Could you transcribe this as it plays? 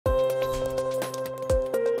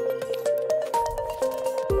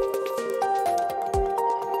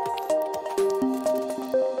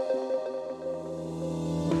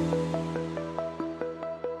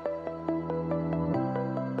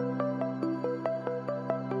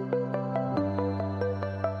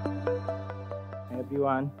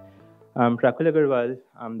everyone. I'm Prakul Agrawal.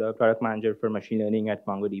 I'm the product manager for machine learning at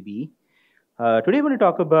MongoDB. Today, I want to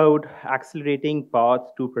talk about accelerating path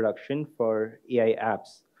to production for AI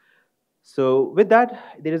apps. So, with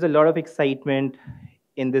that, there is a lot of excitement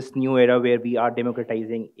in this new era where we are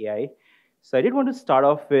democratizing AI. So, I did want to start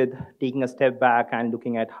off with taking a step back and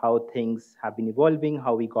looking at how things have been evolving,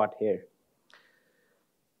 how we got here.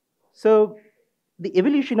 So, the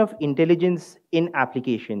evolution of intelligence in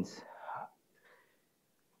applications.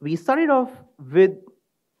 We started off with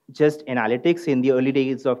just analytics in the early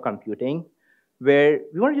days of computing, where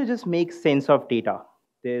we wanted to just make sense of data.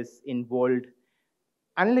 This involved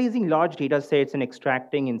analyzing large data sets and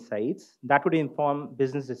extracting insights that would inform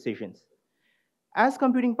business decisions. As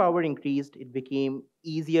computing power increased, it became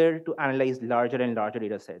easier to analyze larger and larger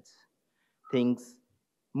data sets. Things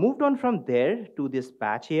moved on from there to this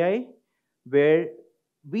batch AI, where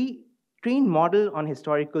we train model on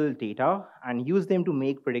historical data and use them to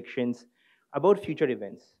make predictions about future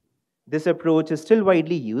events. This approach is still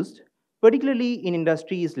widely used, particularly in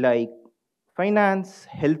industries like finance,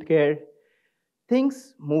 healthcare.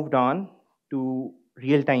 Things moved on to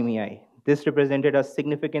real-time AI. This represented a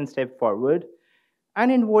significant step forward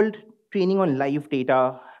and involved training on live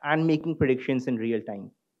data and making predictions in real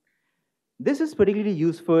time. This is particularly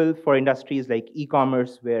useful for industries like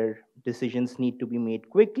e-commerce, where decisions need to be made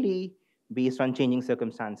quickly based on changing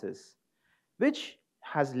circumstances, which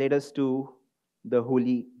has led us to the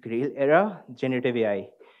holy grail era, generative AI.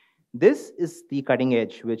 This is the cutting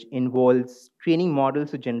edge, which involves training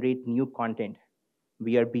models to generate new content.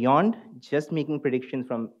 We are beyond just making predictions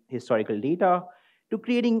from historical data to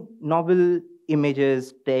creating novel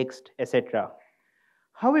images, text, etc.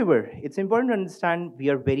 However, it's important to understand we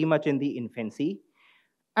are very much in the infancy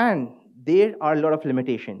and there are a lot of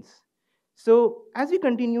limitations. So, as we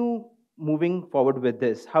continue moving forward with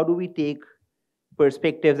this, how do we take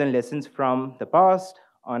perspectives and lessons from the past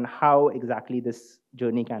on how exactly this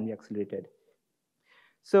journey can be accelerated?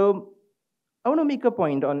 So, I want to make a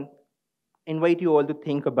point on invite you all to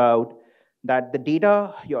think about that the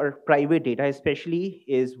data, your private data especially,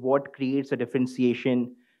 is what creates a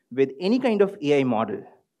differentiation with any kind of AI model.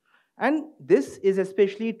 And this is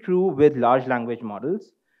especially true with large language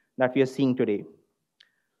models that we are seeing today.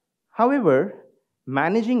 However,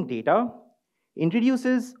 managing data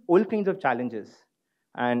introduces all kinds of challenges.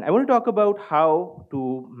 And I want to talk about how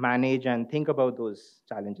to manage and think about those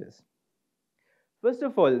challenges. First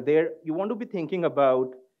of all, there you want to be thinking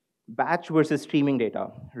about batch versus streaming data.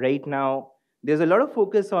 Right now, there's a lot of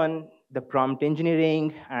focus on the prompt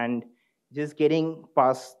engineering and just getting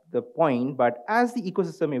past the point, but as the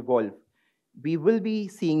ecosystem evolves, we will be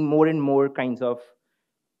seeing more and more kinds of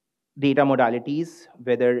data modalities,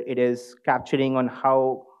 whether it is capturing on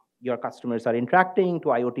how your customers are interacting to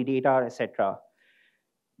IoT data, etc.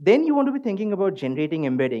 Then you want to be thinking about generating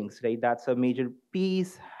embeddings, right? That's a major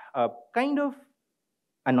piece, a kind of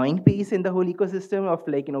annoying piece in the whole ecosystem of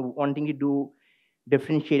wanting to do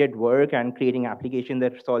differentiated work and creating applications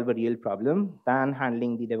that solve a real problem than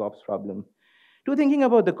handling the DevOps problem. To thinking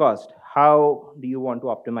about the cost, how do you want to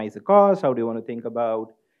optimize the cost? How do you want to think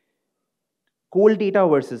about cold data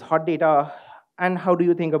versus hot data? And how do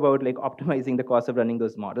you think about optimizing the cost of running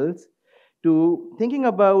those models? To thinking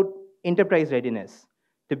about enterprise readiness.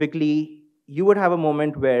 Typically, you would have a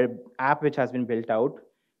moment where app which has been built out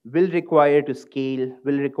will require to scale,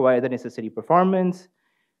 will require the necessary performance.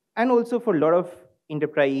 And also for a lot of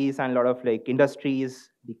enterprise and a lot of industries,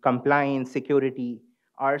 the compliance, security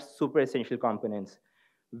are super essential components.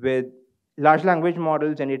 With large language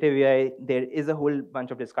models, generative AI, there is a whole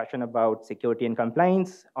bunch of discussion about security and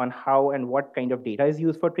compliance on how and what kind of data is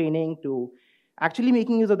used for training to actually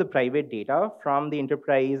making use of the private data from the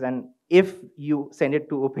enterprise. And if you send it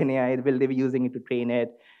to OpenAI, will they be using it to train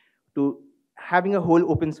it, to having a whole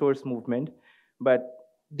open source movement. But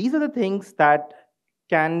these are the things that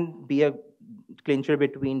can be a clincher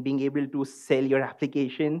between being able to sell your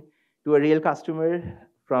application to a real customer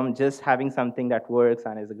from just having something that works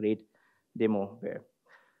and is a great demo there.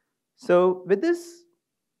 So with this,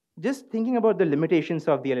 just thinking about the limitations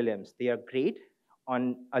of the LLMs, they are great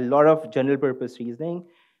on a lot of general purpose reasoning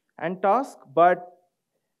and task, but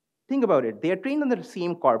think about it. They are trained on the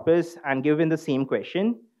same corpus and given the same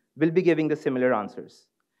question, will be giving the similar answers.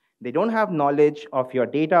 They don't have knowledge of your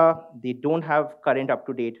data. They don't have current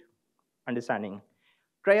up-to-date understanding.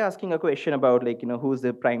 Try asking a question about who's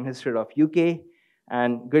the Prime Minister of UK,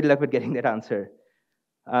 and good luck with getting that answer.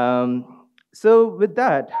 So with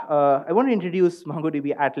that, I want to introduce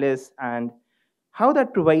MongoDB Atlas and how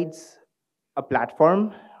that provides a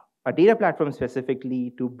platform, a data platform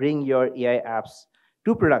specifically, to bring your AI apps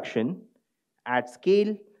to production at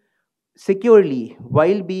scale, securely,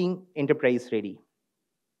 while being enterprise ready.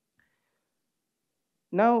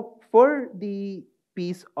 Now, for the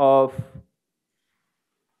piece of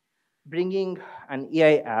bringing an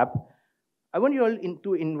AI app, I want you all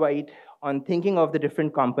to invite on thinking of the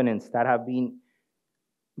different components that have been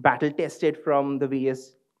battle tested from the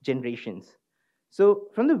various generations. So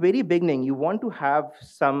from the very beginning, you want to have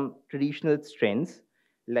some traditional strengths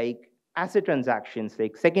like asset transactions,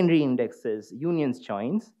 like secondary indexes, unions,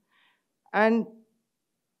 joins. And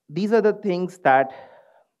these are the things that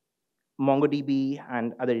MongoDB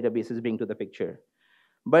and other databases bring to the picture.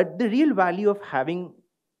 But the real value of having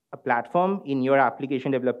a platform in your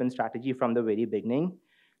application development strategy from the very beginning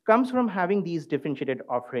comes from having these differentiated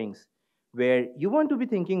offerings where you want to be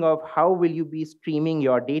thinking of how will you be streaming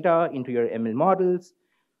your data into your ML models,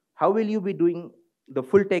 how will you be doing the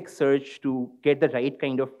full text search to get the right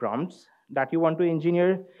kind of prompts that you want to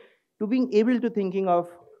engineer, to being able to thinking of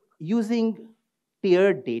using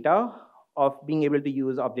tiered data, of being able to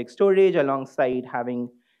use object storage alongside having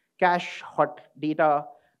cache hot data,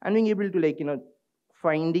 and being able to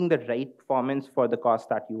finding the right performance for the cost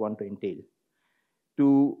that you want to entail,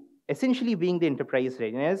 to essentially being the enterprise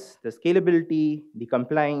readiness, the scalability, the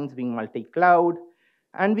compliance, being multi-cloud,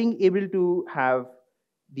 and being able to have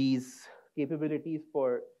these capabilities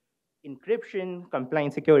for encryption,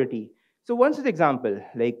 compliance, security. So one such example,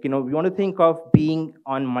 we want to think of being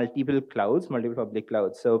on multiple clouds, multiple public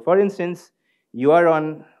clouds. So for instance, you are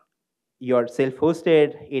on your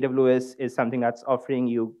self-hosted, AWS is something that's offering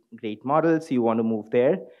you great models, you want to move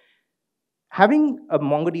there. Having a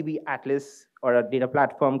MongoDB Atlas or a data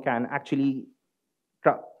platform can actually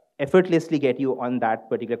effortlessly get you on that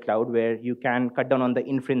particular cloud where you can cut down on the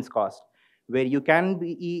inference cost, where you can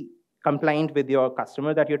be compliant with your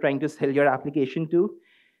customer that you're trying to sell your application to.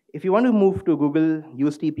 If you want to move to Google,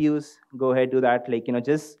 use TPUs, go ahead, do that.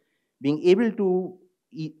 Just being able to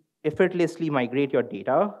effortlessly migrate your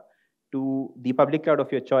data to the public cloud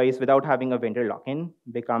of your choice without having a vendor lock-in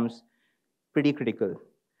becomes pretty critical.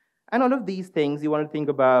 And all of these things, you want to think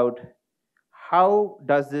about how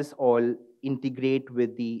does this all integrate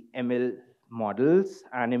with the ML models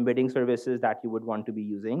and embedding services that you would want to be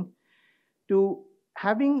using, to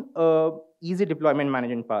having a easy deployment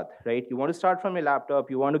management path, right? You want to start from your laptop,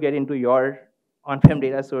 you want to get into your on-prem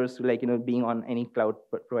data source to being on any cloud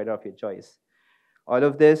provider of your choice. All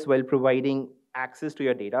of this while providing access to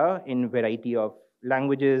your data in variety of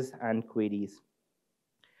languages and queries,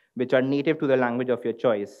 which are native to the language of your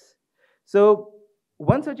choice. So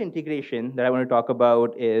one such integration that I want to talk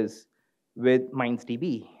about is with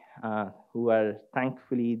MindsDB, who are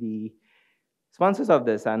thankfully the sponsors of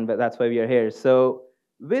this, and that's why we are here. So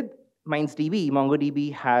with MindsDB,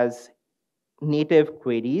 MongoDB has native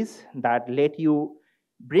queries that let you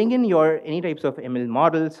bring in your any types of ML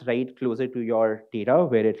models right closer to your data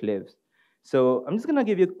where it lives. So I'm just going to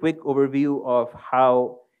give you a quick overview of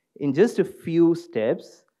how, in just a few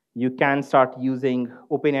steps, you can start using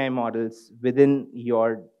OpenAI models within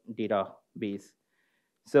your database.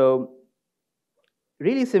 So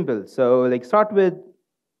really simple. So start with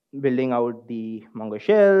building out the Mongo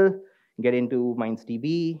shell, get into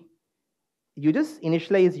MindsDB. You just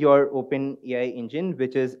initialize your OpenAI engine,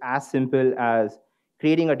 which is as simple as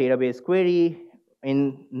creating a database query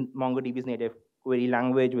in MongoDB's native query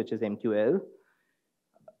language, which is MQL.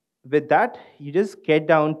 With that, you just get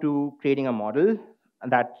down to creating a model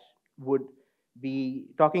that would be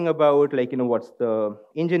talking about what's the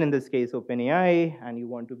engine, in this case OpenAI, and you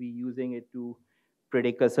want to be using it to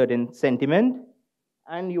predict a certain sentiment,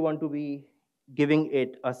 and you want to be giving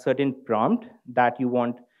it a certain prompt that you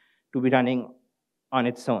want to be running on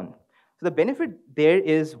its own. So the benefit there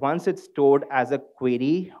is once it's stored as a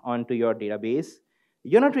query onto your database,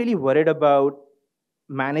 you're not really worried about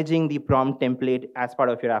managing the prompt template as part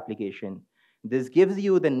of your application. This gives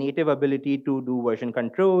you the native ability to do version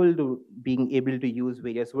control, to being able to use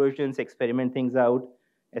various versions, experiment things out,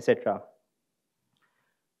 etc.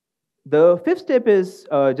 The fifth step is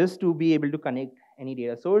just to be able to connect any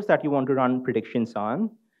data source that you want to run predictions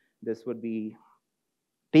on. This would be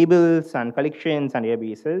tables and collections and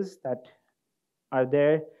databases that are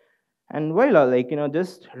there. And voila,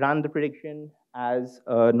 just run the prediction as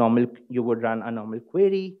a normal, you would run a normal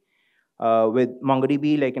query. With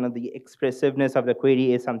MongoDB, the expressiveness of the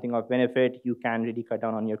query is something of benefit. You can really cut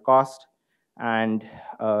down on your cost and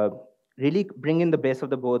really bring in the best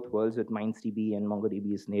of the both worlds with MindsDB and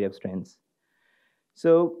MongoDB's native strengths.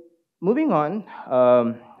 So moving on,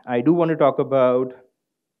 I do want to talk about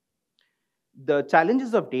the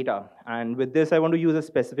challenges of data. And with this, I want to use a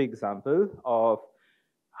specific example of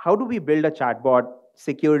how do we build a chatbot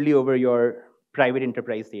securely over your private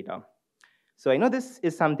enterprise data. So I know this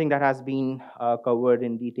is something that has been covered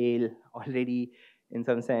in detail already in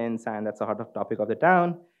some sense, and that's a hot topic of the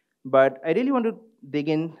town. But I really want to dig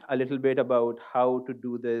in a little bit about how to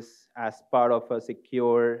do this as part of a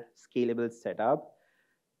secure, scalable setup.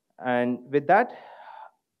 And with that,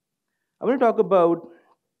 I want to talk about,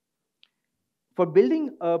 for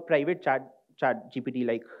building a private chat GPT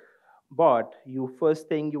like bot, you first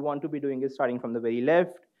thing you want to be doing is starting from the very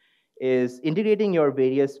left, is integrating your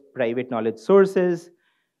various private knowledge sources.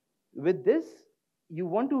 With this, you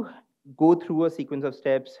want to go through a sequence of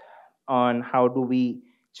steps on how do we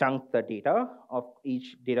chunk the data of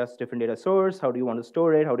each different data source, how do you want to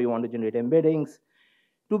store it, how do you want to generate embeddings,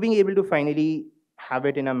 to being able to finally have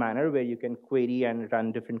it in a manner where you can query and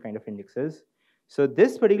run different kind of indexes. So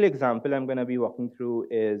this particular example I'm going to be walking through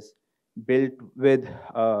is built with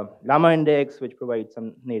Llama Index, which provides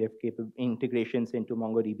some native integrations into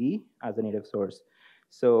MongoDB as a native source.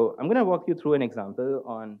 So I'm going to walk you through an example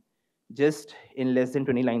on just in less than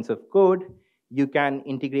 20 lines of code, you can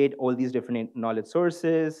integrate all these different knowledge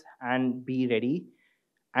sources and be ready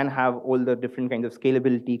and have all the different kinds of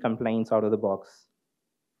scalability compliance out of the box.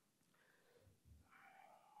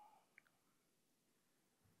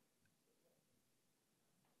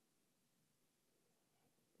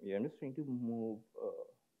 Yeah, I'm just trying to move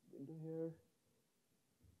into here.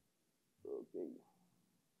 Okay.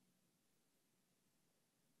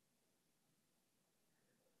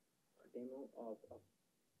 A demo of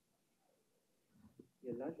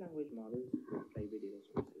your large language models with private data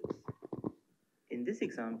sources. In this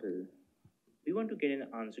example, we want to get an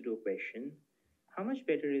answer to a question: how much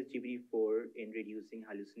better is GPT-4 in reducing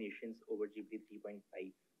hallucinations over GPT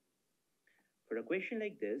 3.5? For a question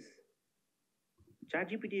like this,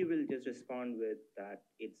 ChatGPT will just respond with that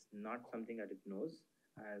it's not something that it knows,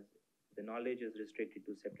 as the knowledge is restricted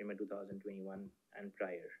to September 2021 and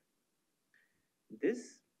prior.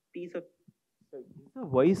 This piece of... Sorry, is the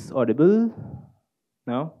voice audible?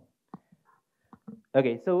 No?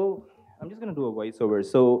 Okay, so I'm just going to do a voiceover.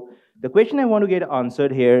 So the question I want to get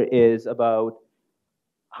answered here is about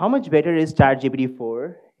how much better is ChatGPT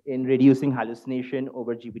 4 in reducing hallucination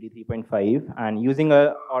over GPT 3.5, and using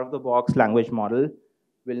a out-of-the-box language model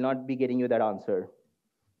will not be getting you that answer.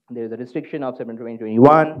 There's a restriction of September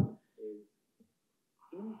 2021.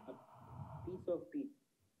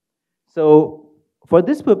 So for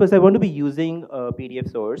this purpose, I want to be using a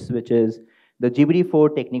PDF source, which is the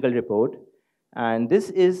GPT-4 technical report. And this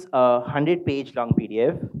is a 100-page long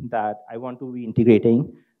PDF that I want to be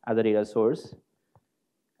integrating as a data source.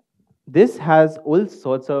 This has all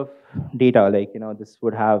sorts of data, like, this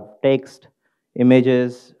would have text,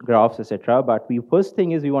 images, graphs, etc. But the first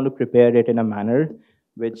thing is we want to prepare it in a manner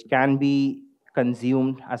which can be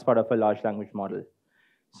consumed as part of a large language model.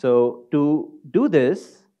 So to do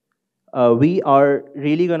this, we are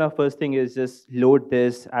really gonna, first thing is just load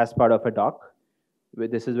this as part of a doc.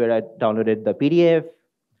 This is where I downloaded the PDF.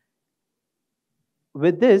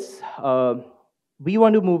 With this, we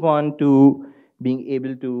want to move on to being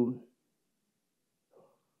able to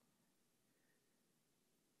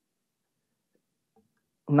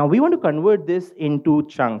now we want to convert this into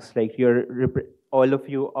chunks, like all of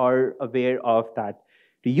you are aware of that.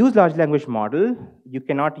 To use large language model, you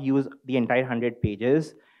cannot use the entire 100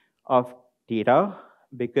 pages of data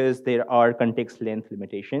because there are context length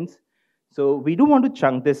limitations. So we do want to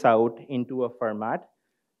chunk this out into a format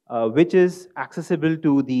which is accessible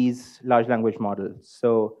to these large language models.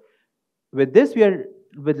 So with this, we are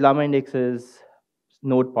with Llama Index's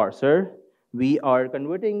node parser, we are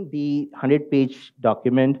converting the 100-page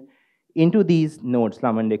document into these nodes,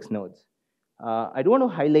 Llama Index nodes. I do want to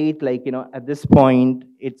highlight, at this point,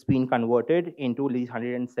 it's been converted into these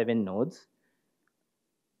 107 nodes.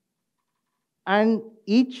 And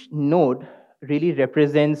each node really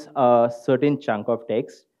represents a certain chunk of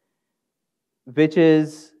text, which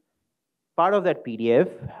is part of that PDF.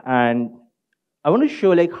 And I want to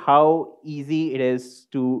show how easy it is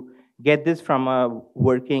to get this from a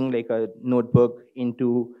working a notebook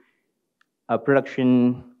into a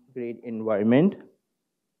production grade environment.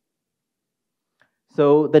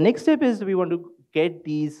 So the next step is we want to get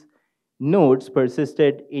these nodes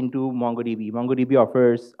persisted into MongoDB. MongoDB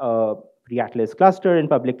offers a free Atlas cluster in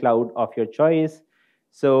public cloud of your choice.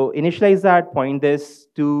 So initialize that, point this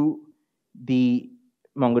to the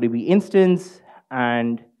MongoDB instance,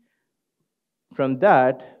 and from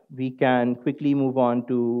that, we can quickly move on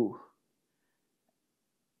to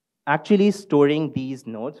actually storing these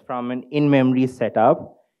nodes from an in-memory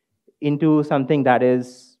setup into something that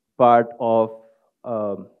is part of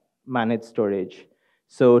managed storage.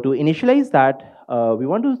 So to initialize that, we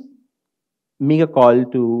want to make a call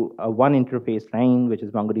to one interface line, which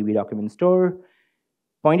is MongoDB document store,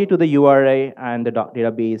 point it to the URI and the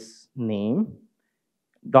database name,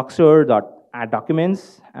 docstore.add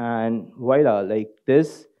documents, and voila, like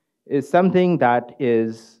this is something that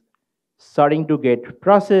is starting to get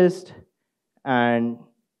processed. And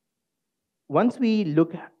once we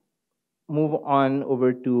move on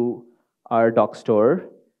over to our doc store,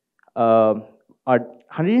 our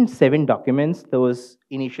 107 documents, those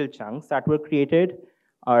initial chunks that were created,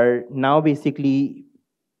 are now basically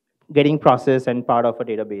getting processed and part of a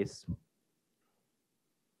database.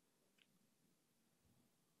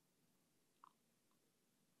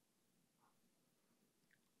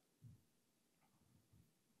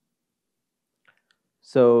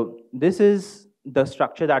 So this is the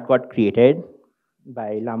structure that got created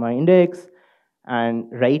by Llama Index.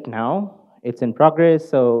 And right now, it's in progress.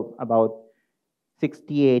 So about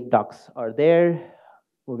 68 docs are there.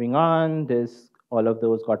 Moving on, all of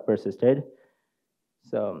those got persisted.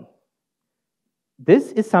 So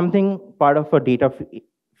this is something part of a data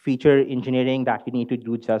feature engineering that you need to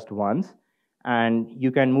do just once. And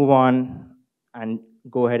you can move on and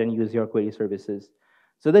go ahead and use your query services.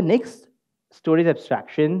 So the next storage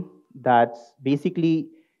abstraction that's basically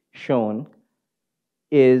shown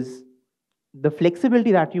is the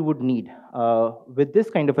flexibility that you would need with this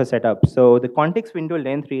kind of a setup. So the context window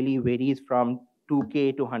length really varies from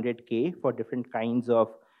 2K to 100K for different kinds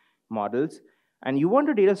of models. And you want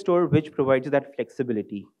a data store which provides you that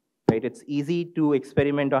flexibility, right? It's easy to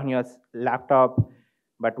experiment on your laptop,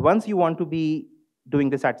 but once you want to be doing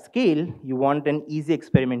this at scale, you want an easy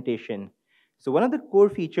experimentation. So one of the core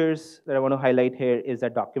features that I want to highlight here is a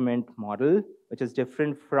document model, which is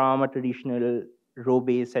different from a traditional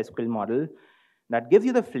row-based SQL model that gives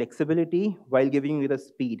you the flexibility while giving you the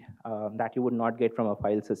speed that you would not get from a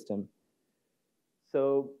file system.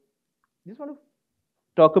 So I just want to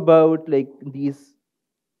talk about the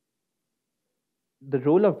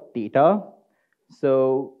role of data.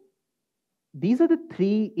 So these are the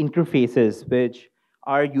three interfaces which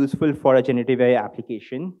are useful for a generative AI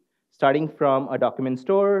application. Starting from a document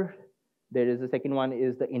store, there is the second one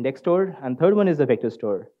is the index store, and third one is the vector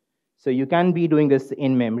store. So you can be doing this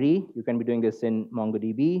in memory, you can be doing this in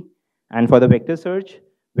MongoDB, and for the vector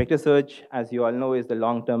search, as you all know, is the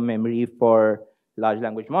long-term memory for large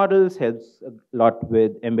language models, helps a lot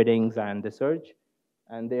with embeddings and the search,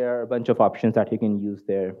 and there are a bunch of options that you can use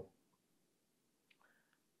there.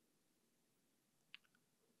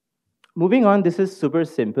 Moving on, this is super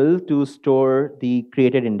simple to store the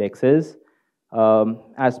created indexes.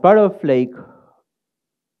 As part of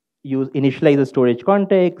you initialize the storage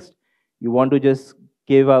context, you want to just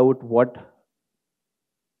give out what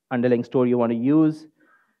underlying store you want to use.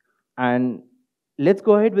 And let's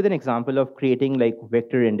go ahead with an example of creating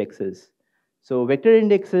vector indexes. So vector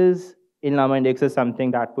indexes in Llama Index is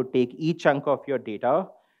something that would take each chunk of your data,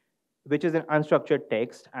 which is an unstructured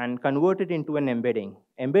text, and convert it into an embedding.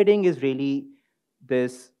 Embedding is really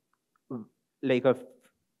this a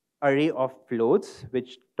array of floats,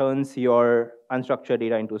 which turns your unstructured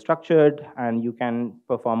data into structured, and you can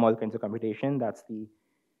perform all kinds of computation. That's the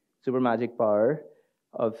super magic power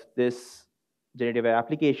of this generative AI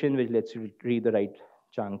application, which lets you read the right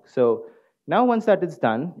chunk. So now once that is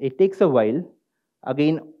done, it takes a while.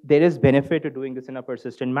 Again, there is benefit to doing this in a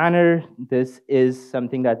persistent manner. This is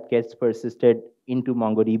something that gets persisted into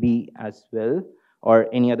MongoDB as well, or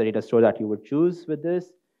any other data store that you would choose with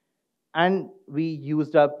this. And we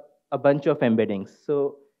used up a bunch of embeddings.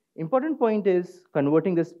 So important point is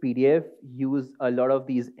converting this PDF use a lot of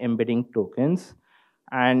these embedding tokens.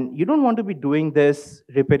 And you don't want to be doing this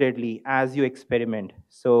repeatedly as you experiment.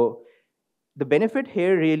 So the benefit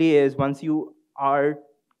here really is once you are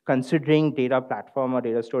considering data platform or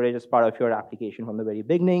data storage as part of your application from the very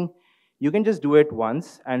beginning, you can just do it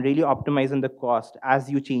once and really optimize on the cost as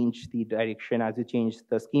you change the direction, as you change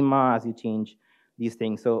the schema, as you change these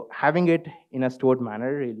things. So having it in a stored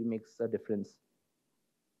manner really makes a difference.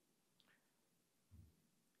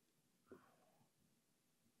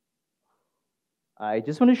 I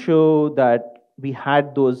just want to show that we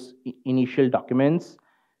had those initial documents.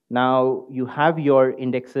 Now you have your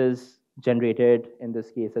indexes generated in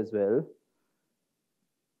this case as well.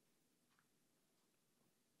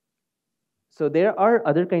 So there are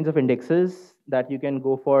other kinds of indexes that you can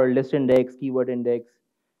go for: list index, keyword index,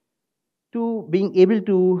 to being able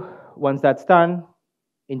to, once that's done,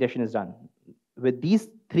 ingestion is done. With these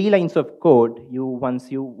 3 lines of code,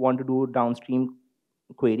 once you want to do downstream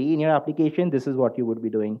query in your application, this is what you would be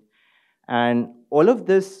doing. And all of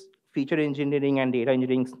this feature engineering and data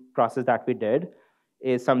engineering process that we did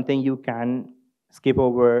is something you can skip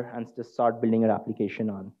over and just start building your application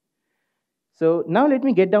on. So now let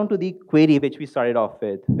me get down to the query which we started off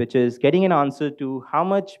with, which is getting an answer to how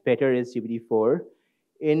much better is GPT-4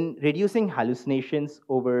 in reducing hallucinations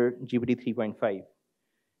over GPT 3.5.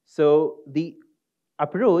 So the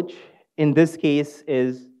approach in this case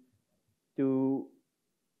is to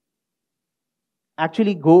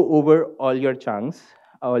actually go over all your chunks,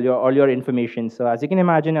 all your information. So as you can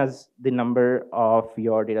imagine, as the number of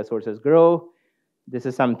your data sources grow, this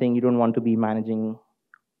is something you don't want to be managing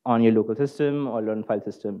on your local system or on file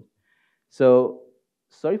system. So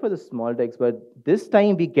sorry for the small text, but this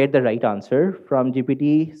time we get the right answer from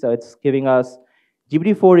GPT. So it's giving us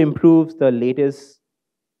GPT-4 improves the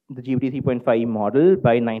GPT 3.5 model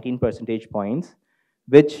by 19 percentage points,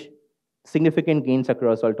 which significant gains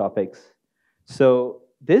across all topics. So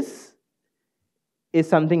this is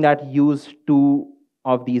something that used two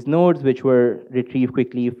of these nodes, which were retrieved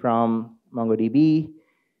quickly from MongoDB.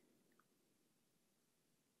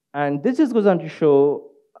 And this just goes on to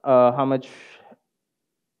show how much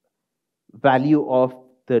value of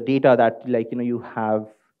the data that you have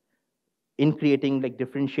in creating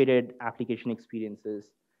differentiated application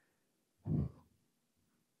experiences.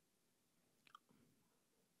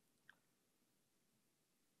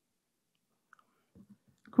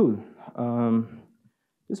 Cool.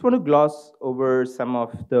 Just want to gloss over some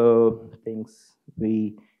of the things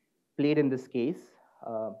we played in this case.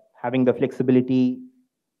 Having the flexibility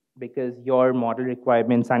because your model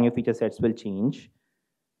requirements and your feature sets will change.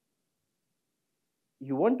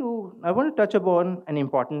 I want to touch upon an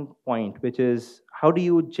important point, which is how do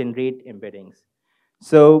you generate embeddings?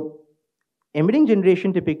 So embedding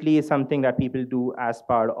generation typically is something that people do as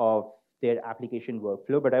part of their application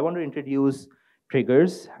workflow, but I want to introduce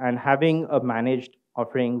triggers and having a managed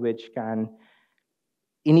offering which can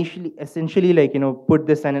essentially put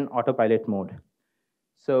this in an autopilot mode.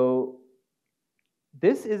 So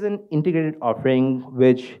this is an integrated offering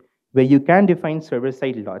where you can define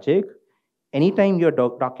server-side logic anytime your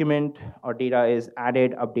document or data is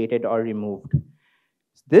added, updated, or removed.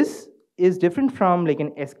 This is different from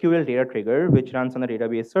an SQL data trigger, which runs on a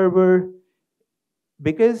database server.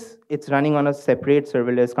 Because it's running on a separate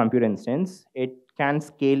serverless compute instance, it can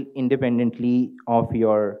scale independently of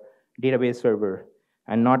your database server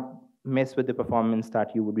and not mess with the performance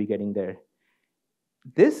that you would be getting there.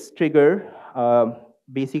 This trigger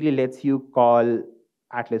basically lets you call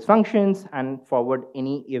Atlas functions and forward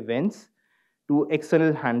any events to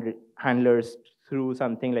external handlers through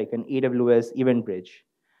something like an AWS event bridge.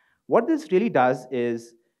 What this really does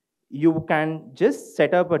is you can just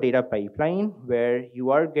set up a data pipeline where you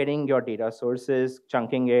are getting your data sources,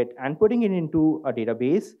 chunking it, and putting it into a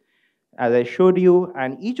database, as I showed you,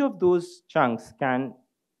 and each of those chunks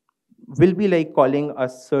will be calling a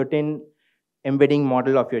certain embedding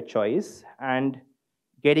model of your choice and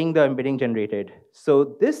getting the embedding generated.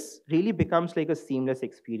 So this really becomes like a seamless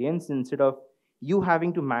experience instead of you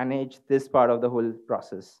having to manage this part of the whole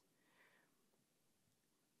process.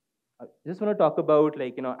 I just want to talk about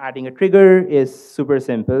adding a trigger is super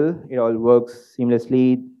simple. It all works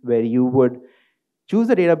seamlessly where you would choose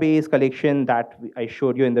a database collection that I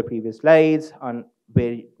showed you in the previous slides on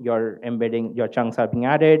where your chunks are being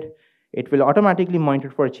added. It will automatically monitor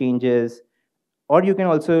for changes, or you can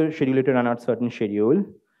also schedule it to run out certain schedule.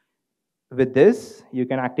 With this, you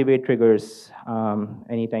can activate triggers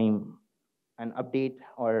anytime an update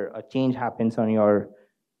or a change happens on your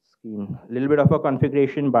screen. A little bit of a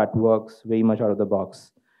configuration, but works very much out of the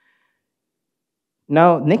box.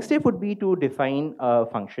 Now, next step would be to define a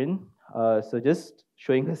function. So just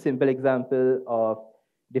showing a simple example of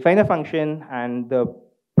define a function and the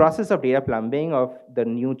process of data plumbing of the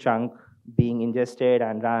new chunk being ingested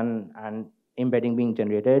and run and embedding being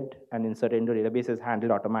generated and inserted into databases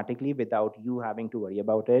handled automatically without you having to worry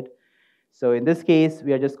about it. So in this case,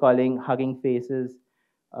 we are just calling Hugging Faces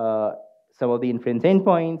some of the inference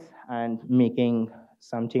endpoints and making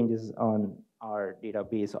some changes on our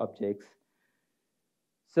database objects.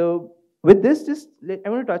 So with this, I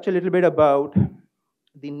want to touch a little bit about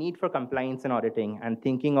the need for compliance and auditing and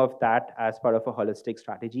thinking of that as part of a holistic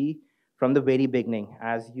strategy from the very beginning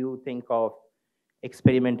as you think of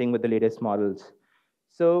experimenting with the latest models.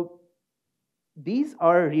 So these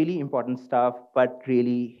are really important stuff, but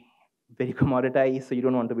really very commoditized, so you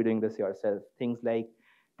don't want to be doing this yourself. Things like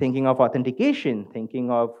thinking of authentication,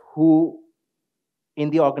 thinking of who in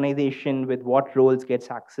the organization with what roles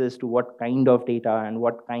gets access to what kind of data and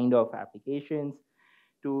what kind of applications,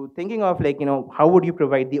 to thinking of how would you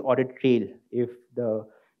provide the audit trail if the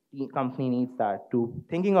company needs that, to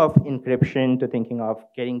thinking of encryption, to thinking of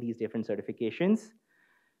getting these different certifications.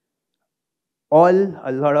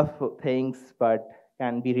 a lot of things, but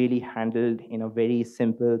can be really handled in a very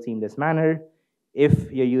simple, seamless manner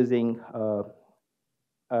if you're using a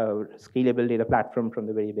scalable data platform from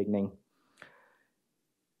the very beginning.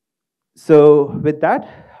 So with that,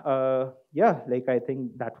 yeah, like I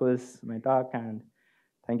think that was my talk, and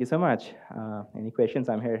thank you so much. Any questions?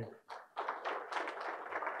 I'm here.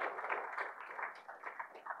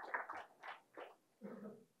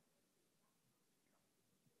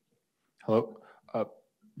 Hello.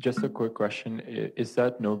 Just a quick question. Is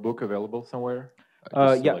that notebook available somewhere?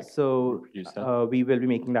 Yeah, so we will be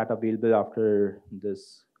making that available after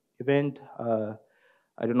this event.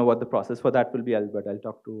 I don't know what the process for that will be, but I'll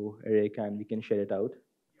talk to Eric and we can share it out.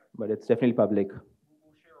 But it's definitely public. We'll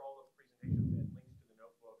share all of the presentations and links to the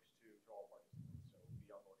notebooks to all participants.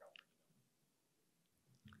 So be on the lookout for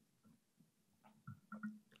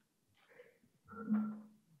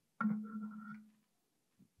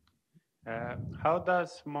email. How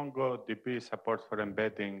does MongoDB support for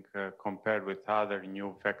embedding compared with other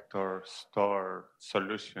new vector store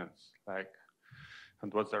solutions?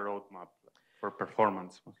 And what's the roadmap for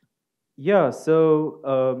performance? Yeah, so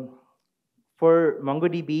for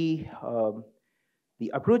MongoDB, the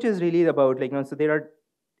approach is really about so there are,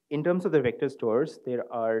 in terms of the vector stores, there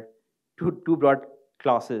are two broad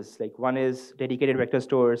classes. Like one is dedicated vector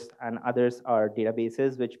stores and others are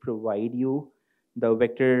databases which provide you the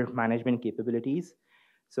vector management capabilities.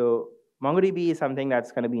 So MongoDB is something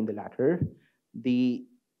that's going to be in the latter. The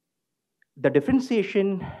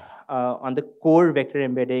differentiation on the core vector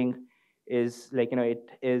embedding is it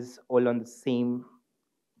is all on the same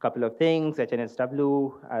couple of things,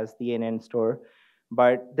 HNSW as the NN store.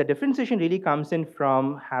 But the differentiation really comes in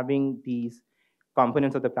from having these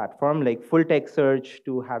components of the platform, like full text search,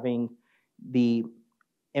 to having the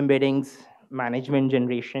embeddings management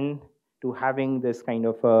generation, to having this kind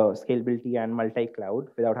of scalability and multi-cloud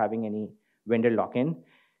without having any vendor lock-in.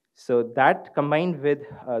 So that combined with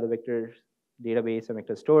the vector database and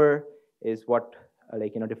vector store is what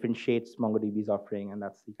differentiates MongoDB's offering, and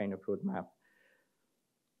that's the kind of roadmap.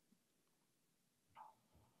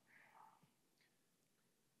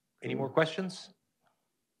 Any more questions?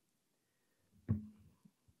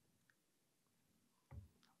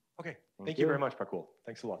 Okay, thank you very much, Prakul.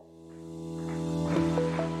 Thanks a lot.